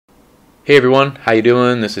Hey everyone, how you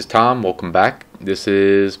doing? This is Tom. Welcome back. This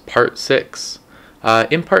is part 6.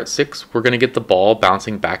 In part 6, we're going to get the ball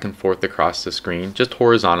bouncing back and forth across the screen, just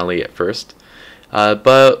horizontally at first.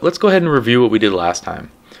 But let's go ahead and review what we did last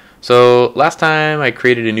time. So last time I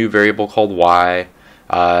created a new variable called y.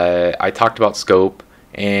 I talked about scope,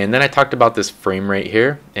 and then I talked about this frame rate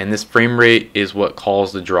here. And this frame rate is what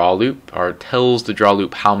calls the draw loop, or tells the draw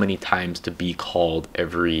loop how many times to be called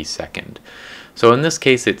every second. So in this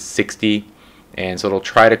case it's 60, and so it'll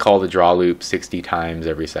try to call the draw loop 60 times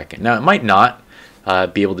every second. Now it might not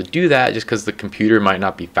be able to do that just because the computer might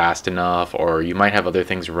not be fast enough, or you might have other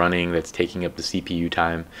things running that's taking up the CPU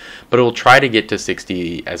time, but it will try to get to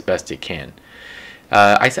 60 as best it can.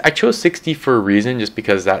 I chose 60 for a reason, just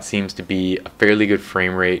because that seems to be a fairly good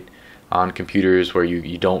frame rate on computers where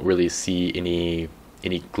you don't really see any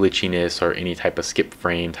glitchiness or any type of skip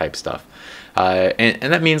frame type stuff.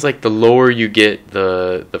 And that means like the lower you get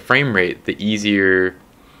the frame rate, the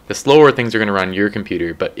slower things are going to run your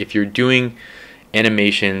computer. But if you're doing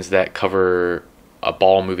animations that cover a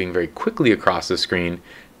ball moving very quickly across the screen,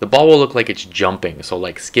 the ball will look like it's jumping, so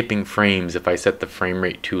like skipping frames if I set the frame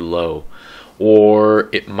rate too low. Or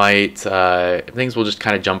it might, things will just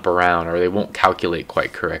kind of jump around, or they won't calculate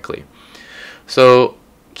quite correctly. So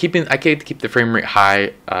I like to keep the frame rate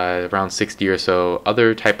high, around 60 or so.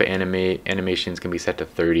 Other type of animations can be set to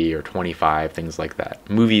 30 or 25, things like that.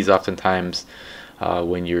 Movies oftentimes,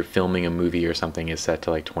 when you're filming a movie or something, is set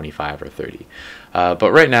to like 25 or 30.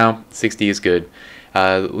 But right now, 60 is good.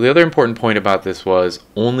 The other important point about this was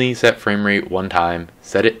only set frame rate one time,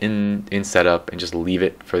 set it in setup, and just leave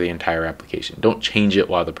it for the entire application. Don't change it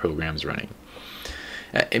while the program's running.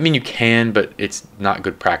 I mean, you can, but it's not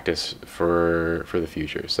good practice for the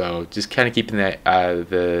future. So just kind of keeping that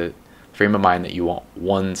the frame of mind that you want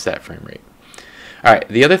one set frame rate. All right,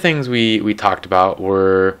 the other things we talked about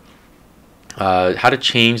were how to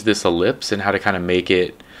change this ellipse and how to kind of make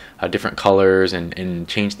it different colors and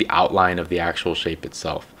change the outline of the actual shape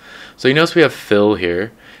itself. So you notice we have fill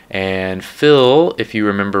here, and fill, if you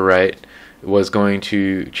remember right, was going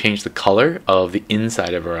to change the color of the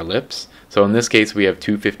inside of our ellipse. So in this case we have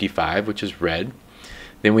 255, which is red.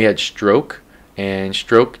 Then we had stroke, and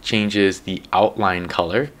stroke changes the outline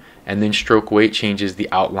color, and then stroke weight changes the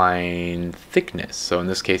outline thickness. So in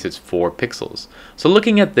this case it's 4 pixels. So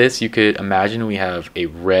looking at this, you could imagine we have a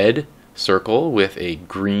red circle with a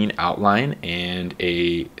green outline, and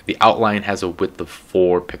the outline has a width of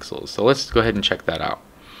 4 pixels. So let's go ahead and check that out.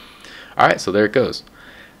 Alright, so there it goes.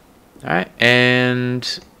 Alright,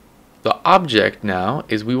 and the object now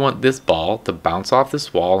is we want this ball to bounce off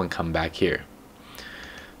this wall and come back here.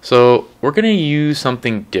 So we're going to use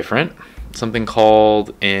something different, something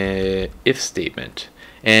called an if statement.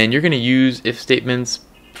 And you're going to use if statements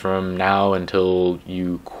from now until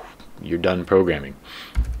you're done programming.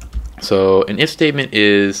 So an if statement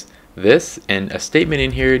is this, and a statement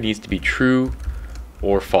in here needs to be true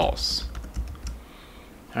or false.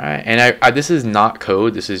 Alright, and this is not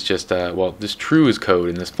code. This is just, well, this true is code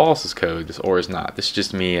and this false is code, this or is not. This is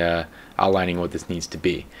just me outlining what this needs to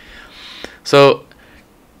be. So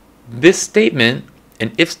this statement,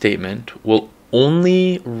 an if statement, will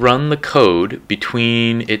only run the code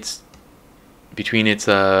between its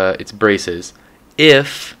braces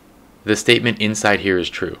if the statement inside here is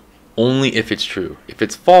true. Only if it's true. If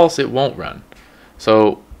it's false, it won't run.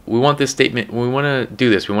 So we want this statement, we want to do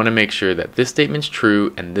this, we want to make sure that this statement's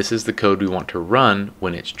true and this is the code we want to run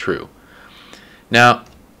when it's true. Now,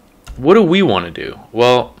 what do we want to do?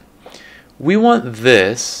 Well, we want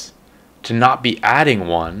this to not be adding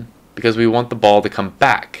 1 because we want the ball to come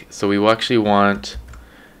back. So we actually want,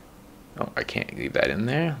 oh, I can't leave that in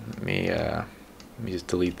there. Let me just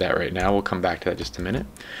delete that right now. We'll come back to that in just a minute.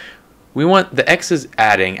 We want the x is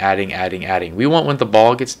adding. We want when the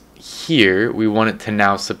ball gets here, we want it to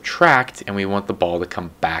now subtract, and we want the ball to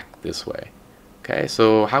come back this way. Okay,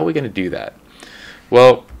 so how are we going to do that?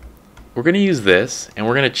 Well, we're going to use this, and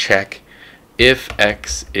we're going to check if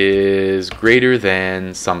x is greater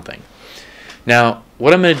than something. Now,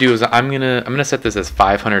 what I'm going to do is I'm going to set this as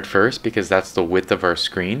 500 first because that's the width of our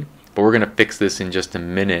screen. But we're going to fix this in just a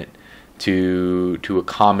minute to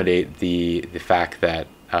accommodate the fact that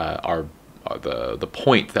the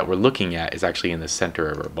point that we're looking at is actually in the center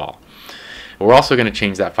of our ball. We're also going to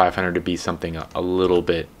change that 500 to be something a little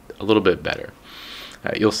bit better.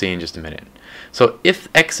 You'll see in just a minute. So if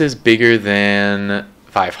x is bigger than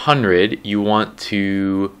 500, you want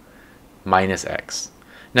to minus x.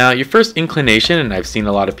 Now your first inclination, and I've seen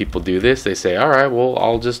a lot of people do this, they say, alright, well,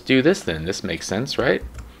 I'll just do this then. This makes sense, right?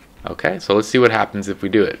 Okay, so let's see what happens if we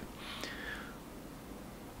do it.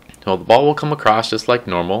 So the ball will come across just like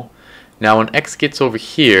normal, Now when x gets over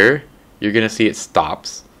here, you're going to see it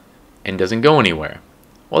stops and doesn't go anywhere.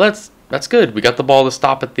 Well, that's good. We got the ball to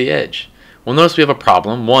stop at the edge. Well, notice we have a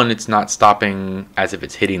problem. One, it's not stopping as if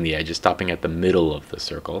it's hitting the edge. It's stopping at the middle of the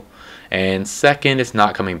circle. And second, it's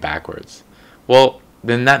not coming backwards. Well,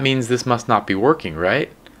 then that means this must not be working,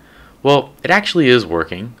 right? Well, it actually is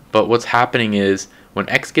working, but what's happening is when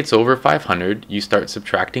x gets over 500, you start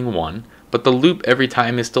subtracting 1, but the loop every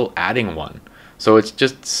time is still adding 1. So it's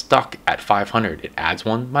just stuck at 500. It adds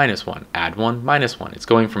 1, minus 1, add 1, minus 1. It's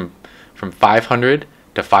going from 500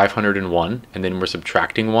 to 501, and then we're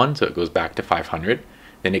subtracting 1, so it goes back to 500.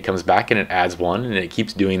 Then it comes back and it adds 1, and it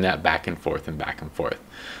keeps doing that back and forth and back and forth.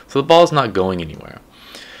 So the ball's not going anywhere.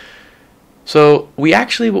 So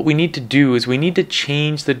what we need to do is we need to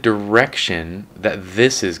change the direction that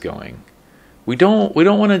this is going. We don't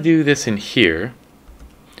want to do this in here.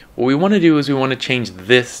 What we want to do is we want to change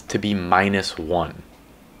this to be -1.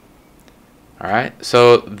 Alright,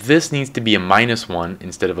 so this needs to be a -1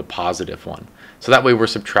 instead of a +1. So that way we're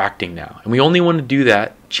subtracting now. And we only want to do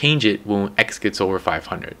that, change it when x gets over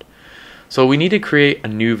 500. So we need to create a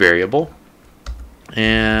new variable.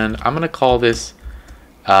 And I'm going to call this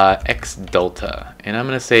x delta. And I'm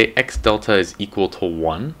going to say x delta is equal to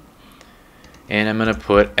 1. And I'm going to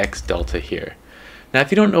put x delta here. Now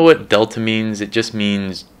if you don't know what delta means, it just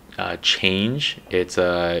means change. It's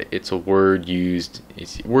a word used.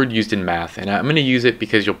 It's a word used in math, and I'm going to use it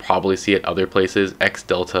because you'll probably see it other places, x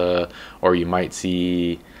delta, or you might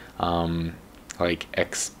see like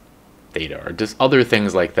x theta, or just other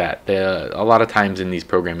things like that. A lot of times in these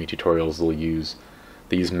programming tutorials,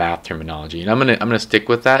 they use math terminology, and I'm gonna stick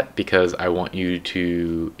with that because I want you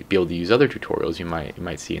to be able to use other tutorials you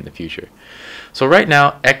might see in the future. So right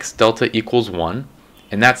now, x delta equals 1,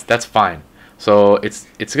 and that's fine. So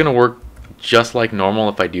it's going to work just like normal.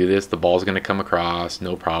 If I do this, the ball's going to come across,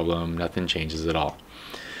 no problem, nothing changes at all.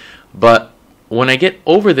 But when I get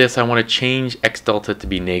over this, I want to change x delta to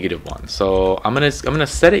be -1. So I'm gonna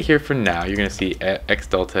set it here for now. You're going to see x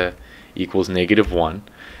delta equals -1,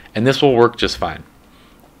 and this will work just fine.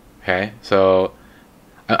 Okay, so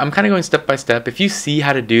I'm kind of going step by step. If you see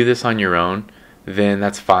how to do this on your own, then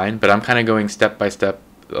that's fine, but I'm kind of going step by step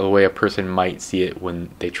the way a person might see it when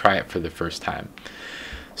they try it for the first time.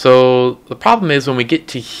 So the problem is when we get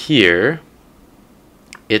to here,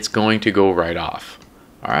 it's going to go right off.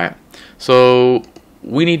 Alright, so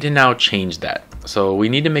we need to now change that. So we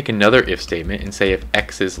need to make another if statement and say if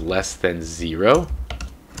x is less than 0,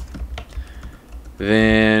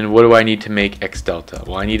 then what do I need to make x delta?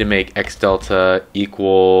 Well, I need to make x delta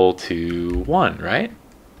equal to 1, right?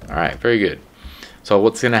 Alright, very good. So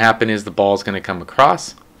what's going to happen is the ball is going to come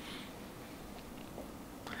across,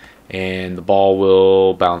 and the ball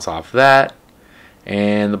will bounce off that,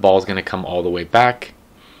 and the ball is going to come all the way back,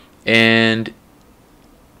 and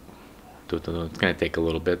it's going to take a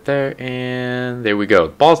little bit there, and there we go.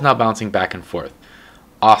 The ball's now bouncing back and forth.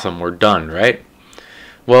 Awesome, we're done, right?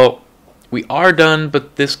 Well, we are done,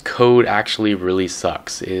 but this code actually really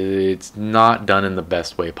sucks. It's not done in the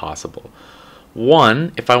best way possible.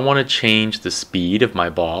 One, if I want to change the speed of my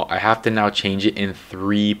ball, I have to now change it in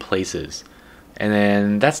 3 places. And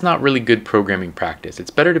then that's not really good programming practice. It's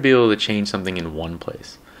better to be able to change something in 1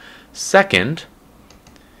 place. Second,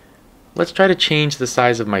 let's try to change the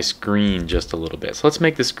size of my screen just a little bit. So let's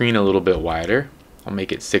make the screen a little bit wider. I'll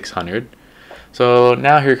make it 600. So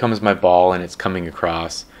now here comes my ball and it's coming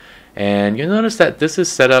across. And you'll notice that this is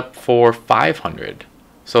set up for 500.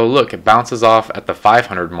 So look, it bounces off at the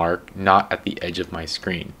 500 mark, not at the edge of my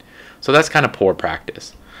screen. So that's kind of poor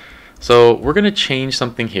practice. So we're going to change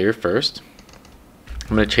something here first.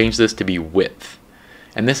 I'm going to change this to be width.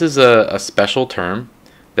 And this is a special term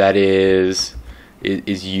that is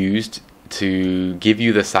used to give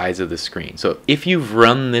you the size of the screen. So if you've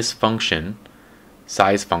run this function,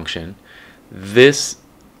 size function, this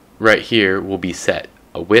right here will be set.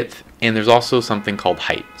 A width, and there's also something called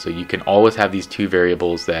height. So you can always have these 2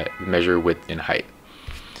 variables that measure width and height.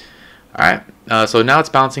 Alright, so now it's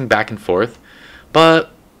bouncing back and forth,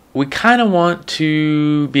 but we kind of want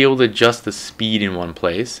to be able to adjust the speed in 1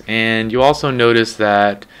 place, and you also notice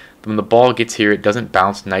that when the ball gets here, it doesn't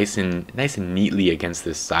bounce nice and neatly against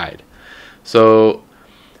this side. So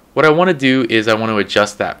what I want to do is I want to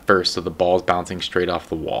adjust that first so the ball's bouncing straight off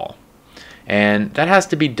the wall. And that has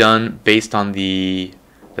to be done based on the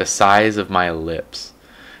size of my ellipse.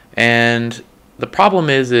 And the problem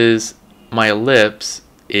is my ellipse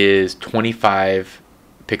is 25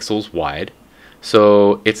 pixels wide.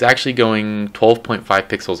 So it's actually going 12.5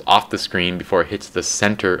 pixels off the screen before it hits the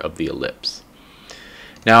center of the ellipse.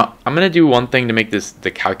 Now, I'm going to do one thing to make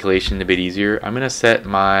the calculation a bit easier. I'm going to set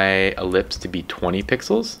my ellipse to be 20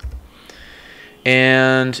 pixels.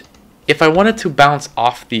 And if I wanted to bounce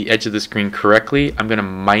off the edge of the screen correctly, I'm going to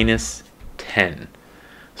minus 10.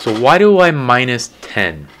 So why do I minus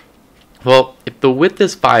 10? Well, if the width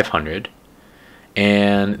is 500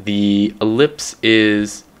 and the ellipse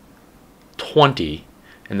is 20,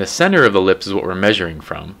 and the center of the ellipse is what we're measuring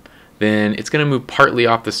from, then it's going to move partly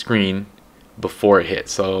off the screen before it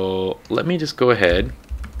hits. So let me just go ahead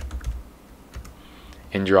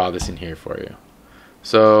and draw this in here for you.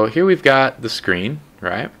 So here we've got the screen,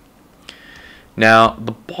 right? Now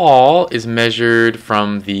the ball is measured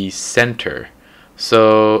from the center.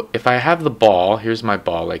 So if I have the ball, here's my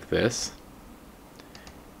ball like this,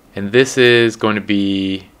 and this is going to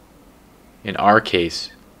be, in our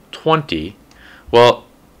case, 20. Well,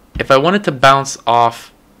 if I wanted to bounce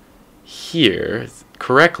off here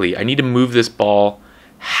correctly, I need to move this ball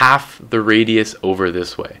half the radius over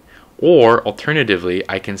this way. Or alternatively,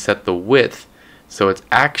 I can set the width so it's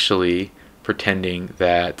actually pretending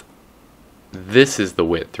that this is the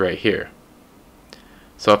width right here.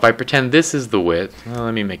 So if I pretend this is the width, well,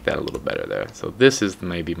 let me make that a little better there. So this is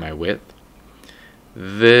maybe my width.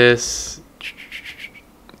 This,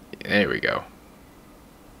 there we go.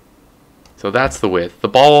 So that's the width. The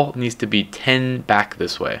ball needs to be 10 back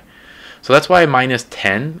this way. So that's why I minus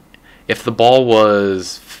 10. If the ball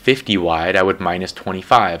was 50 wide, I would minus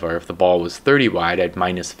 25, or if the ball was 30 wide, I'd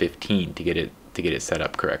minus 15 to get it set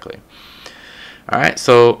up correctly. All right,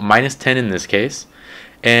 so minus 10 in this case.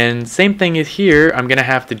 And same thing is here. I'm gonna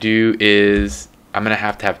have to do is I'm gonna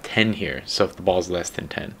have to have 10 here. So if the ball is less than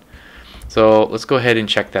 10. So let's go ahead and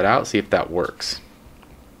check that out, see if that works.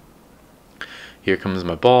 Here comes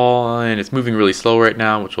my ball, and it's moving really slow right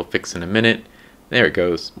now, which we'll fix in a minute. There it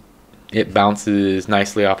goes. It bounces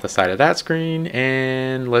nicely off the side of that screen,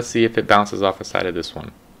 and let's see if it bounces off the side of this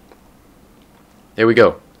one. There we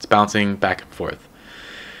go. It's bouncing back and forth.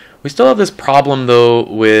 We still have this problem though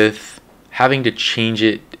with having to change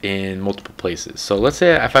it in multiple places. So let's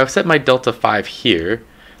say if I set my delta 5 here,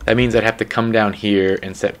 that means I'd have to come down here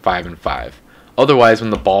and set 5 and 5. Otherwise, when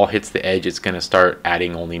the ball hits the edge, it's going to start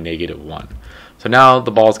adding only -1. So now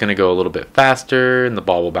the ball is going to go a little bit faster, and the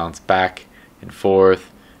ball will bounce back and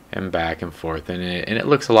forth and back and forth, and it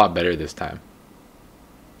looks a lot better this time.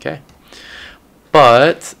 Okay,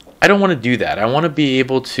 but I don't want to do that. I want to be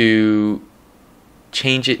able to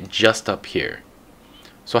change it just up here.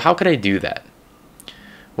 So how could I do that?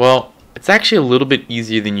 Well, it's actually a little bit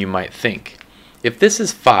easier than you might think. If this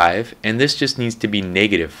is 5 and this just needs to be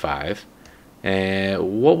 -5,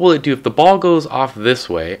 what will it do if the ball goes off this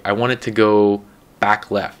way? I want it to go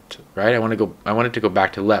back left, right? I want it to go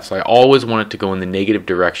back to left. So I always want it to go in the negative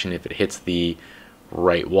direction if it hits the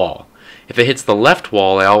right wall. If it hits the left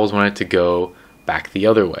wall, I always want it to go back the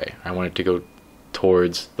other way. I want it to go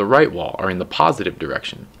towards the right wall, or in the positive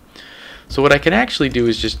direction. So what I can actually do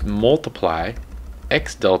is just multiply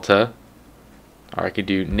x delta, or I could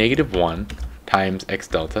do -1 times x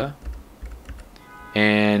delta.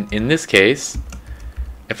 And in this case,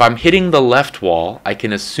 if I'm hitting the left wall, I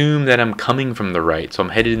can assume that I'm coming from the right, so I'm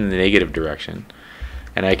headed in the negative direction.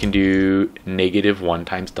 And I can do -1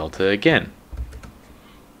 times delta again.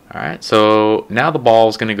 Alright, so now the ball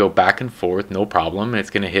is going to go back and forth, no problem. It's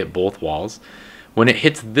going to hit both walls. When it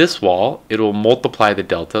hits this wall, it will multiply the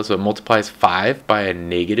delta, so it multiplies 5 by a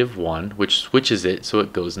 -1, which switches it so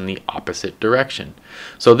it goes in the opposite direction.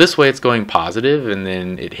 So this way it's going positive, and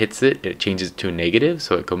then it hits it, it changes to a negative,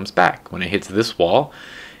 so it comes back. When it hits this wall,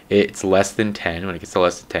 it's less than 10. When it gets to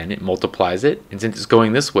less than 10, it multiplies it, and since it's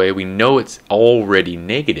going this way, we know it's already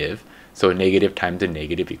negative, so a negative times a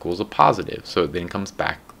negative equals a positive, so it then comes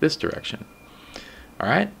back this direction.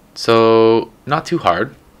 Alright, so not too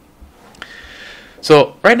hard.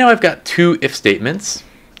 So right now I've got 2 if statements,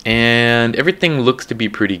 and everything looks to be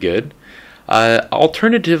pretty good.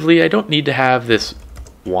 Alternatively, I don't need to have this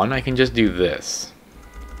one. I can just do this.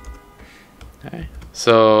 Okay.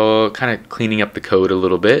 So kind of cleaning up the code a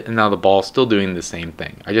little bit, and now the ball's still doing the same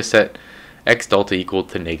thing. I just set x delta equal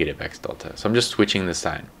to -x delta. So I'm just switching the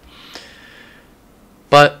sign.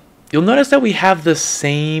 But you'll notice that we have the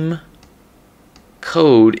same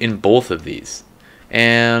code in both of these.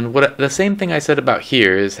 And the same thing I said about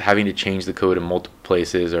here is having to change the code in multiple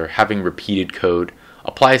places or having repeated code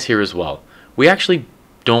applies here as well. We actually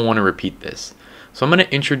don't want to repeat this. So I'm going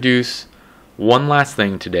to introduce one last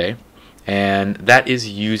thing today, and that is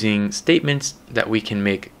using statements that we can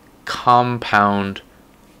make compound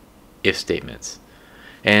if statements.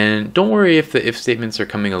 And don't worry if the if statements are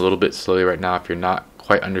coming a little bit slowly right now if you're not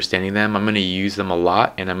quite understanding them. I'm going to use them a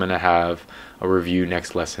lot, and I'm going to have a review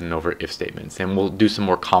next lesson over if statements, and we'll do some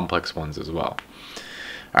more complex ones as well.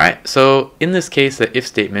 Alright, so in this case, the if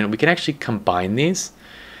statement, we can actually combine these.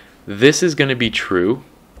 This is going to be true.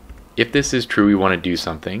 If this is true, we want to do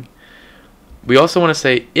something. We also want to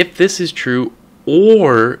say, if this is true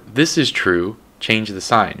or this is true, change the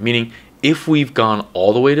sign. Meaning, if we've gone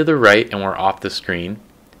all the way to the right and we're off the screen,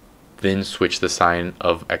 then switch the sign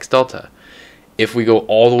of x delta. If we go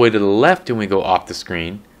all the way to the left and we go off the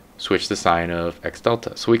screen, switch the sign of x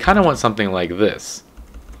delta. So we kind of want something like this.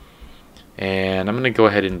 And I'm going to go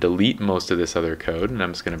ahead and delete most of this other code, and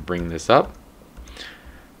I'm just going to bring this up.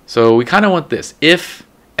 So we kind of want this. If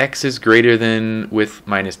x is greater than with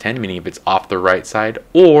minus 10, meaning if it's off the right side,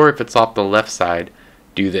 or if it's off the left side,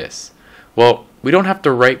 do this. Well, we don't have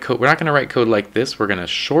to write code. We're not going to write code like this. We're going to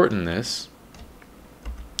shorten this.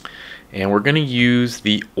 And we're going to use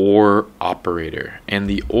the OR operator. And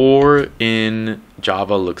the OR in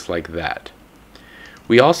Java looks like that.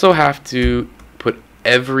 We also have to put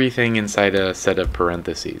everything inside a set of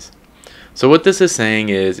parentheses. So what this is saying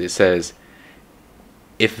is, it says,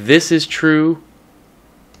 if this is true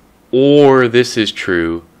or this is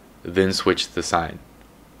true, then switch the sign.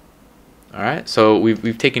 Alright, so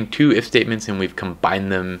we've taken two if statements and we've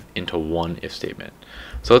combined them into one if statement.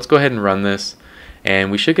 So let's go ahead and run this,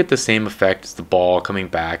 and we should get the same effect as the ball coming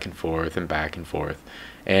back and forth and back and forth.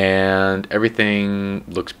 And everything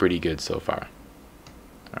looks pretty good so far.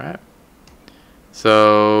 Alright.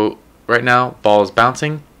 So right now, ball is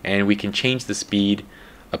bouncing, and we can change the speed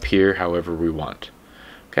up here however we want.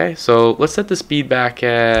 Okay, so let's set the speed back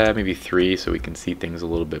at maybe 3 so we can see things a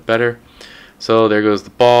little bit better. So there goes the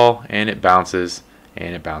ball, and it bounces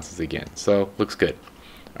again. So looks good.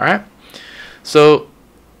 Alright. So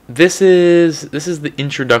this is the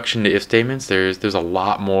introduction to if statements. There's a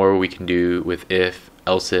lot more we can do with if,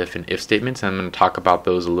 else if, and if statements, and I'm going to talk about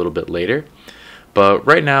those a little bit later. But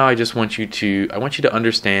right now, I want you to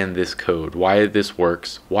understand this code, why this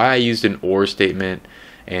works, why I used an OR statement,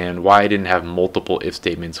 and why I didn't have multiple if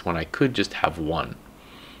statements when I could just have one.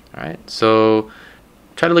 All right, so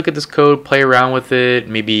try to look at this code, play around with it,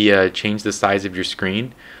 maybe change the size of your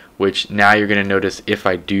screen, which now you're going to notice if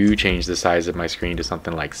I do change the size of my screen to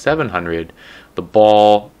something like 700, the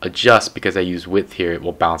ball adjusts because I use width here. It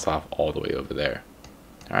will bounce off all the way over there.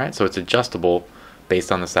 All right, so it's adjustable based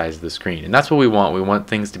on the size of the screen, and that's what we want. We want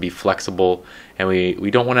things to be flexible, and we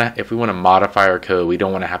don't want to, if we want to modify our code, we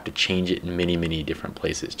don't want to have to change it in many different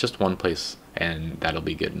places. Just one place, and that'll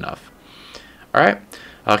be good enough. All right.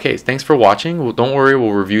 Okay, thanks for watching. Well, don't worry,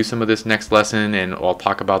 we'll review some of this next lesson, and I'll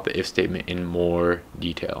talk about the if statement in more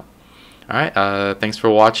detail. All right. Thanks for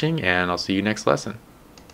watching, and I'll see you next lesson.